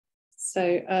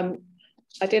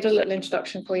I did a little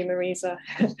introduction for you, Marisa,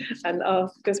 and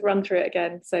I'll just run through it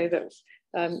again so that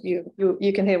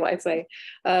you can hear what I say.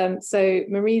 So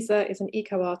Marisa is an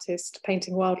eco-artist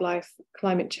painting wildlife,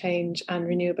 climate change and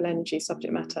renewable energy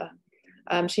subject matter.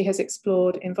 She has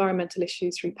explored environmental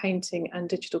issues through painting and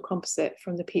digital composite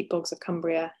from the peat bogs of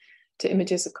Cumbria to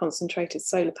images of concentrated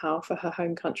solar power for her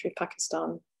home country of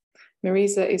Pakistan.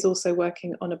 Marisa is also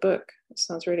working on a book, which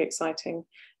sounds really exciting.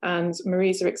 And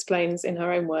Marisa explains in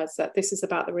her own words that this is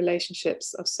about the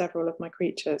relationships of several of my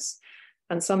creatures.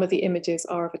 And some of the images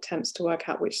are of attempts to work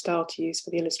out which style to use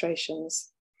for the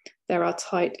illustrations. There are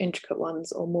tight, intricate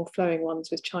ones or more flowing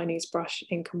ones with Chinese brush,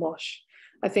 ink and wash.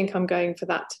 I think I'm going for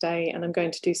that today, and I'm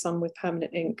going to do some with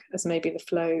permanent ink as maybe the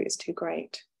flow is too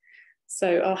great.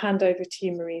 So I'll hand over to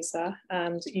you, Marisa,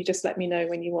 and you just let me know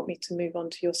when you want me to move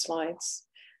on to your slides.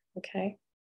 Okay.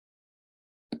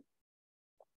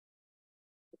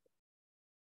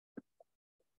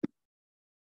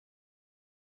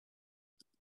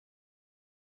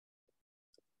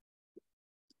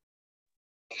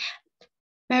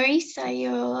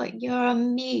 Marisa, you're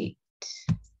on mute.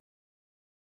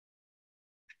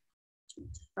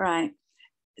 Right.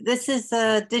 This is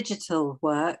a digital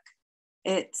work.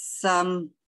 It's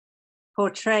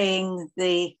portraying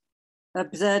the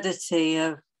absurdity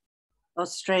of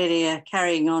Australia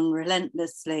carrying on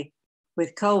relentlessly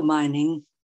with coal mining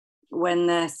when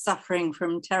they're suffering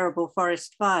from terrible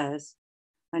forest fires.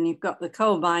 And you've got the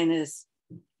coal miners,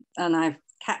 and I've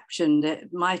captioned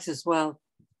it, might as well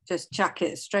just chuck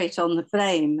it straight on the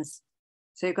flames.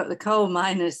 So you've got the coal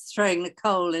miners throwing the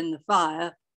coal in the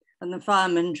fire and the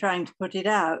firemen trying to put it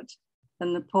out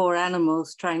and the poor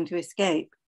animals trying to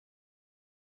escape.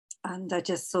 And I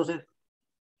just sort of,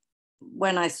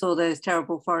 when I saw those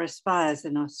terrible forest fires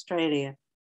in Australia,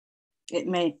 it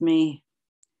made me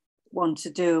want to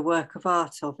do a work of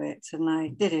art of it. And I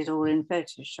did it all in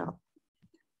Photoshop.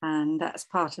 And that's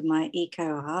part of my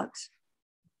eco art.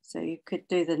 So you could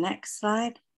do the next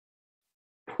slide.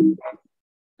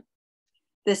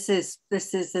 This is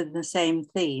in the same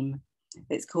theme.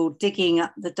 It's called Digging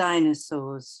Up the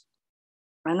Dinosaurs.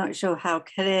 I'm not sure how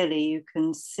clearly you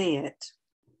can see it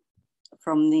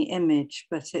from the image,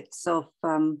 but it's of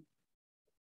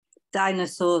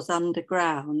dinosaurs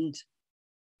underground,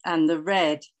 and the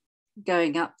red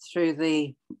going up through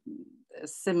the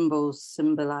symbols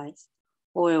symbolize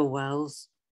oil wells.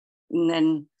 And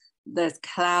then there's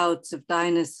clouds of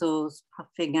dinosaurs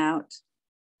puffing out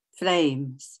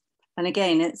flames. And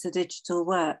again, it's a digital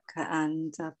work.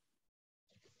 And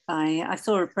I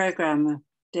saw a program of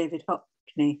David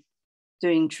Hockney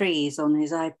doing trees on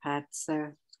his iPad, so I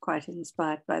was quite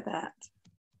inspired by that.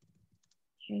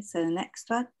 Okay, so the next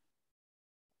one.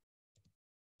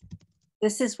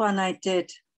 This is one I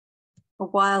did a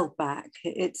while back.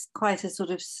 It's quite a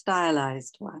sort of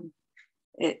stylized one.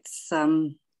 It's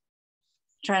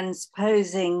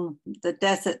transposing the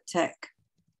desert tech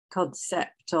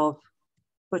concept of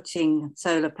putting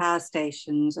solar power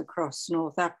stations across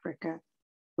North Africa,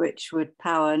 which would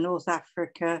power North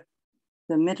Africa,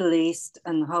 the Middle East,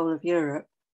 and the whole of Europe,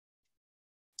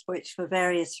 which for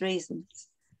various reasons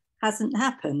hasn't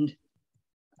happened.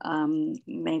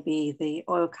 Maybe the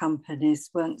oil companies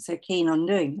weren't so keen on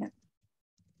doing it.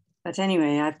 But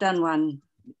anyway, I've done one.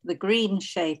 The green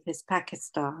shape is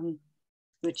Pakistan,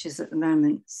 which is at the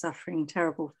moment suffering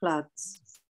terrible floods.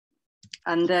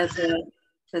 And there's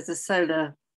a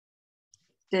solar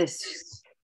disk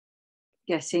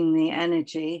getting the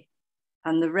energy,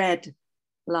 and the red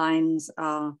lines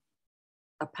are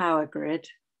a power grid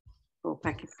for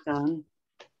Pakistan.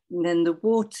 And then the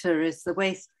water is the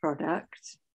waste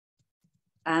product.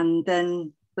 And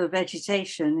then the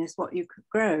vegetation is what you could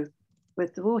grow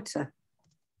with the water.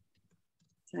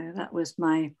 So that was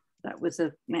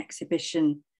an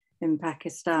exhibition in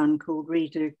Pakistan called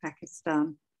Redo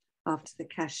Pakistan after the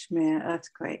Kashmir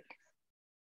earthquake.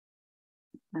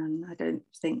 And I don't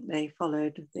think they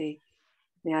followed the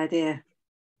idea.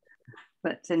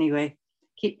 But anyway,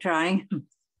 keep trying.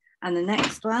 And the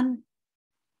next one.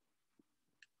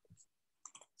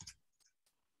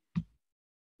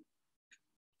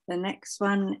 The next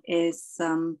one is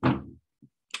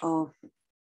of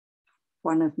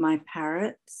one of my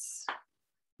parrots.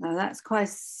 Now that's quite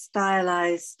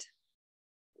stylized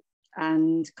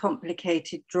and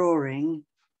complicated drawing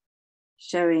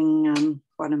showing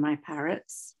one of my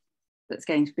parrots that's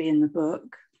going to be in the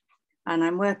book. And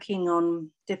I'm working on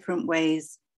different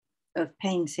ways of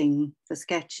painting the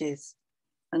sketches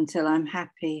until I'm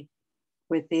happy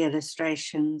with the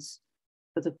illustrations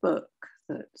for the book,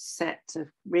 that set of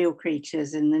real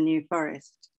creatures in the New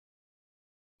Forest.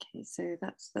 Okay, so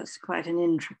that's quite an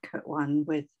intricate one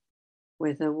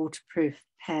with a waterproof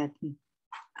pen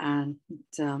and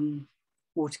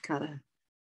watercolor.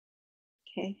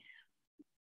 Okay,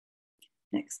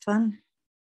 next one.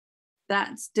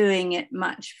 That's doing it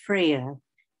much freer,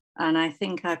 and I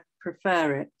think I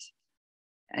prefer it.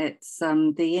 It's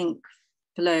the ink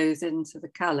flows into the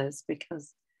colors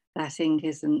because that ink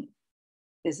isn't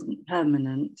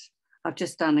permanent. I've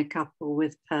just done a couple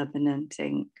with permanent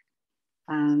ink,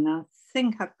 and I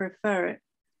think I prefer it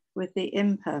with the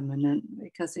impermanent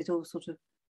because it all sort of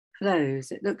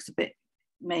flows. It looks a bit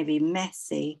maybe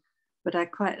messy, but I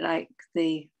quite like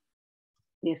the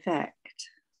effect.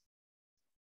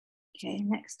 Okay,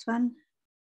 next one.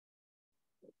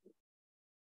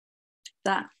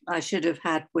 That I should have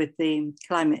had with the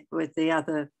climate, with the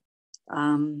other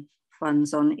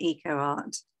ones on eco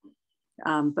art.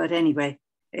 But anyway,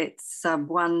 it's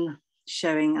one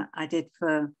showing I did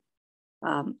for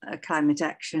a climate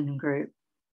action group,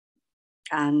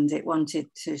 and it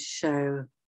wanted to show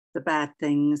the bad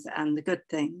things and the good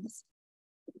things.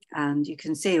 And you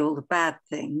can see all the bad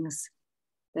things.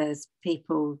 There's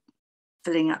people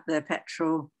filling up their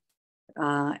petrol,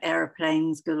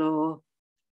 aeroplanes galore,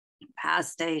 power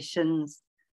stations,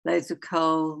 loads of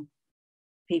coal,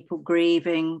 people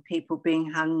grieving, people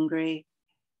being hungry,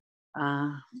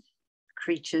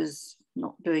 creatures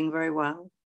not doing very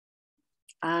well.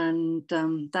 And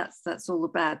that's all the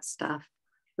bad stuff.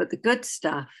 But the good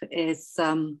stuff is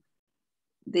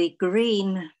the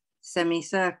green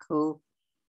semicircle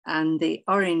and the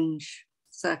orange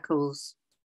circles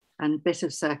and bit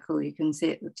of circle you can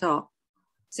see at the top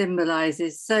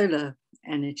symbolizes solar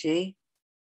energy.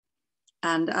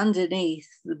 And underneath,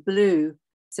 the blue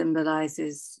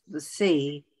symbolizes the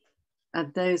sea.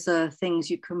 And those are things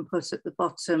you can put at the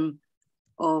bottom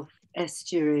of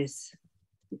estuaries.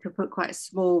 You can put quite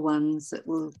small ones that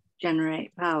will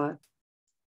generate power.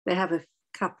 They have a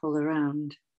couple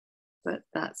around, but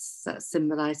that's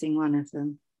symbolizing one of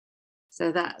them.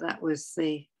 So it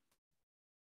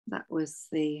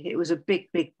was a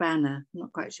big banner. I'm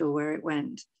not quite sure where it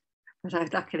went,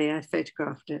 but luckily I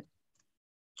photographed it.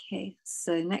 Okay,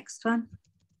 so next one.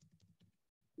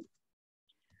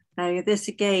 Now this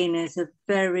again is a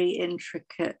very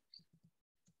intricate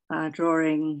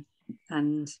drawing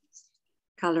and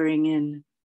colouring in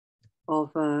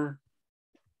of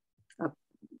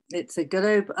it's a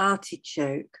globe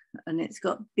artichoke, and it's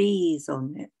got bees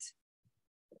on it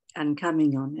and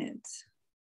coming on it.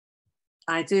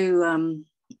 I do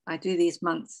these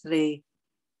monthly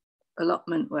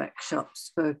allotment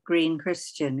workshops for Green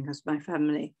Christian because my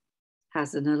family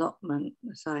has an allotment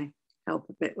that I help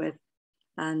a bit with,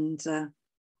 and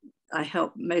I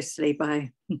help mostly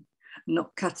by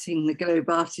not cutting the globe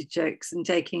artichokes and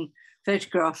taking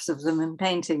photographs of them and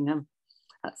painting them.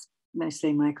 That's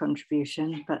mostly my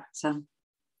contribution, but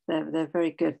they're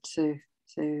very good to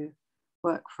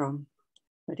work from.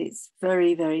 But it's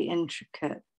very, very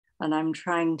intricate, and I'm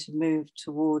trying to move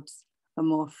towards a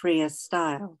more freer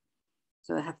style.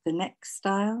 So I have the next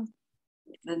style,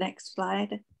 the next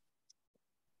slide.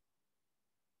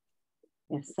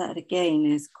 Yes, that again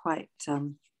is quite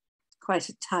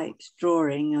a tight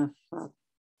drawing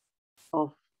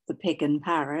of the pig and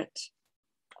parrot.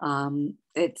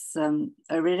 It's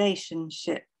a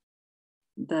relationship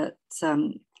that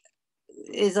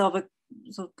is of a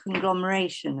sort of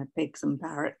conglomeration of pigs and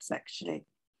parrots, actually.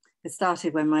 It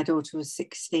started when my daughter was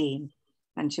 16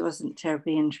 and she wasn't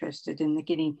terribly interested in the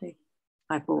guinea pig.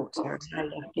 I bought her, I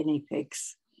love guinea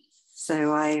pigs.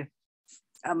 So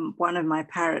one of my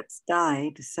parrots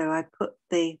died, so I put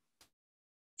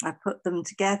them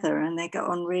together and they got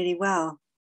on really well.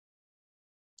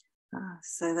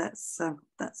 So that's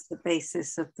the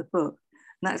basis of the book.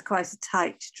 And that's quite a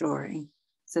tight drawing.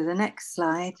 So the next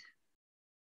slide,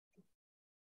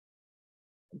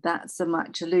 that's a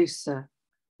much looser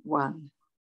one.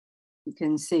 You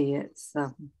can see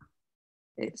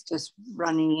it's just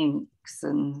running inks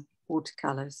and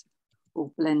watercolors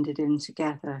all blended in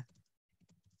together.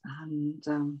 And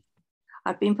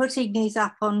I've been putting these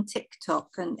up on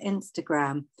TikTok and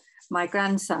Instagram. My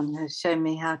grandson has shown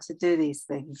me how to do these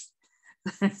things.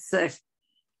 So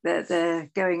they're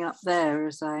going up there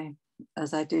as I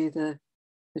do the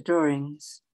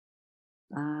drawings.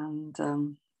 And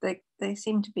they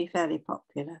seem to be fairly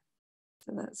popular.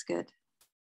 So that's good.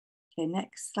 Okay,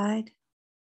 next slide.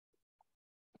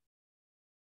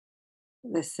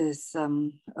 This is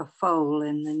a foal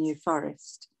in the New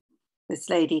Forest. This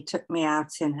lady took me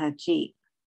out in her Jeep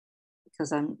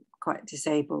because I'm quite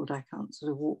disabled. I can't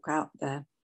sort of walk out there.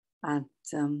 And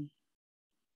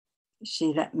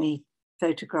she let me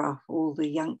photograph all the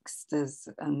youngsters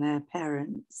and their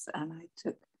parents, and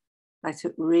I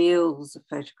took reels of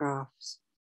photographs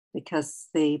because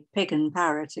the pig and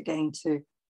parrot are going to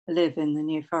live in the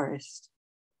New Forest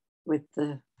with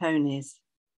the ponies.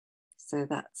 So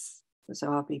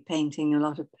I'll be painting a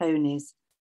lot of ponies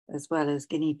as well as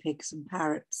guinea pigs and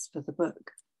parrots for the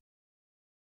book.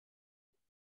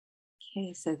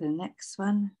 Okay, so the next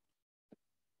one.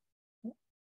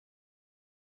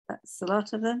 That's a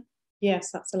lot of them?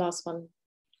 Yes, that's the last one.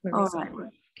 All right, well,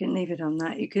 you can leave it on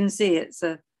that. You can see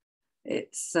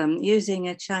it's using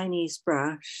a Chinese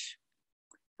brush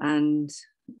and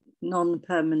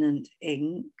non-permanent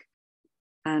ink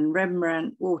and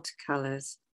Rembrandt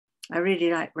watercolors. I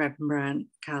really like Rembrandt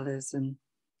colors, and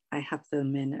I have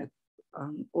them in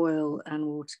oil and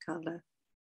watercolor.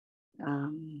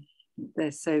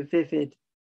 They're so vivid.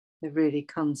 They're really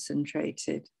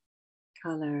concentrated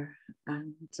color,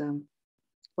 and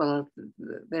well,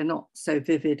 they're not so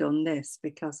vivid on this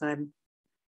because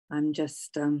I'm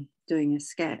just doing a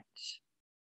sketch.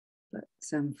 But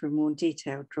for more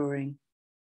detailed drawing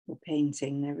or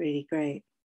painting, they're really great.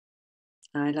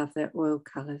 I love their oil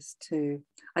colors too.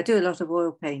 I do a lot of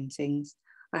oil paintings.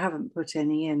 I haven't put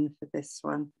any in for this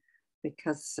one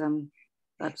because I'm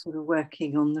sort of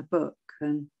working on the book,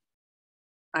 and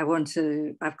I've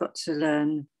got to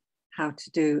learn how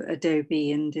to do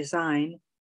Adobe InDesign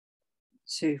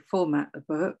to format the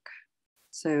book.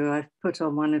 So I've put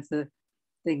on one of the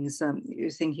things, you're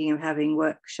thinking of having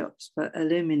workshops for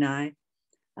alumni,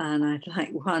 and I'd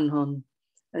like one on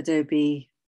Adobe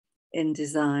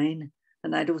InDesign,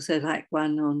 and I'd also like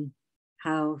one on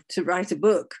how to write a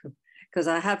book, because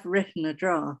I have written a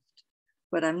draft,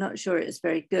 but I'm not sure it's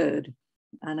very good,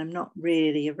 and I'm not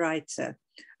really a writer.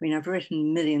 I mean, I've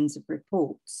written millions of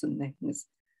reports and things,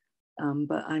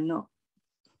 but I'm not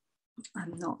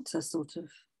a sort of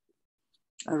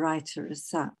a writer as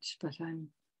such, but I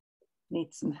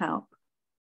need some help.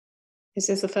 Is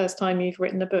this the first time you've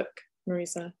written a book,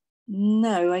 Marisa?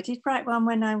 No, I did write one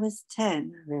when I was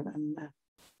 10, I remember.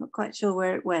 Not quite sure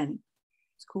where it went.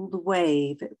 It's called The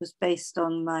Wave. It was based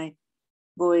on my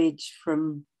voyage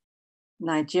from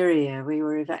Nigeria. We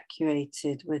were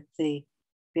evacuated with the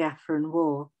Biafran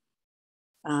War.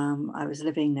 I was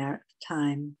living there at the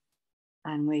time,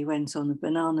 and we went on a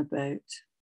banana boat,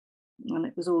 and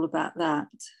it was all about that.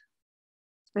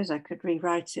 I suppose I could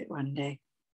rewrite it one day,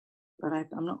 but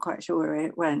I'm not quite sure where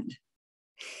it went.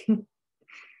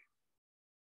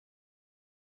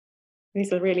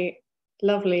 These are really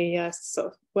lovely sort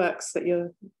of works that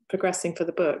you're progressing for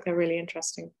the book. They're really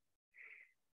interesting.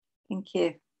 Thank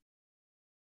you.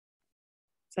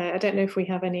 So I don't know if we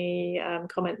have any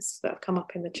comments that have come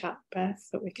up in the chat, Beth,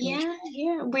 that we can...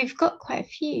 Yeah, we've got quite a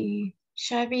few.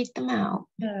 Shall I read them out?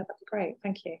 Yeah, that'd be great.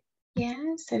 Thank you.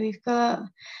 Yeah, so we've got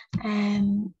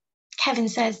Kevin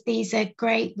says these are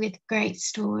great with great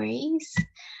stories.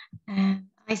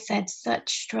 I said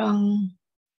such strong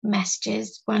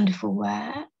messages, wonderful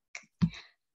work.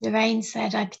 Lorraine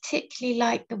said I particularly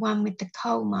like the one with the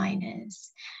coal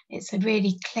miners. It's a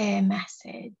really clear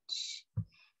message.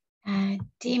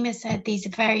 Dima said these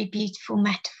are very beautiful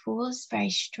metaphors,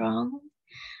 very strong.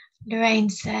 Lorraine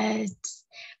said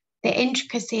the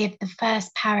intricacy of the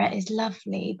first parrot is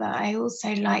lovely, but I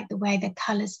also like the way the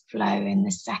colours flow in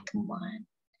the second one.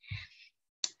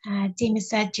 Dima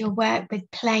said your work with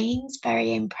planes,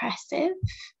 very impressive.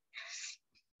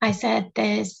 I said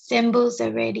the symbols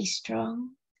are really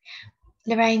strong.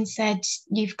 Lorraine said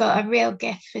you've got a real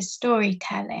gift for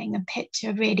storytelling. A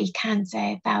picture really can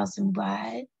say 1,000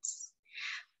 words.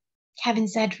 Kevin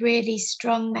said really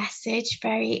strong message,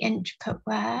 very intricate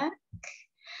work.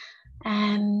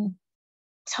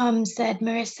 Tom said,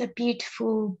 Marisa,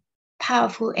 beautiful,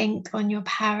 powerful ink on your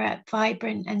parrot,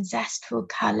 vibrant and zestful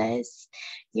colours.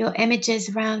 Your images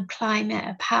around climate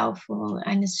are powerful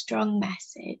and a strong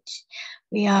message.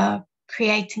 We are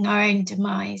creating our own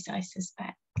demise, I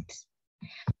suspect.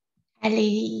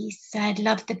 Ellie said,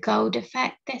 love the gold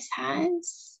effect this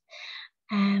has.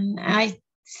 I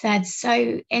said,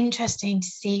 so interesting to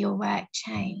see your work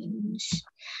change.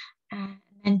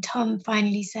 And Tom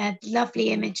finally said, lovely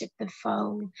image of the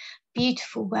foal,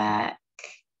 beautiful work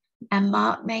and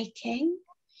mark making.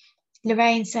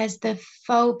 Lorraine says the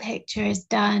foal picture is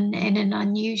done in an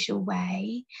unusual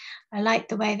way. I like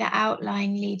the way the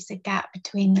outline leaves a gap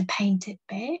between the painted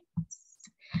bits.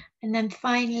 And then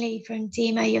finally from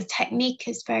Dima, your technique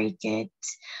is very good.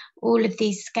 All of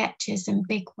these sketches and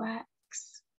big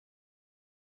works.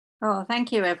 Oh,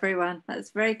 thank you, everyone. That's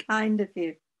very kind of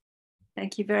you.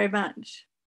 Thank you very much.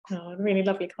 Oh, really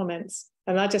lovely comments.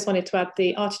 And I just wanted to add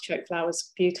the artichoke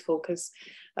flowers, beautiful, because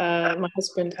my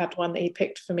husband had one that he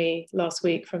picked for me last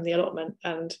week from the allotment,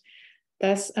 and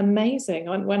that's amazing.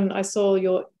 When I saw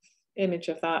your image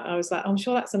of that, I was like, I'm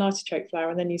sure that's an artichoke flower,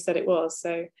 and then you said it was.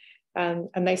 So, and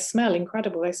they smell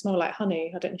incredible. They smell like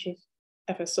honey. I don't know if you've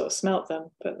ever sort of smelt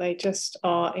them, but they just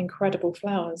are incredible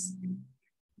flowers.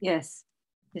 Yes,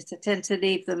 I tend to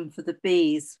leave them for the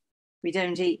bees. We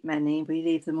don't eat many. We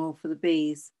leave them all for the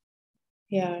bees.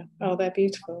 Yeah. Oh, they're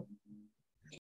beautiful.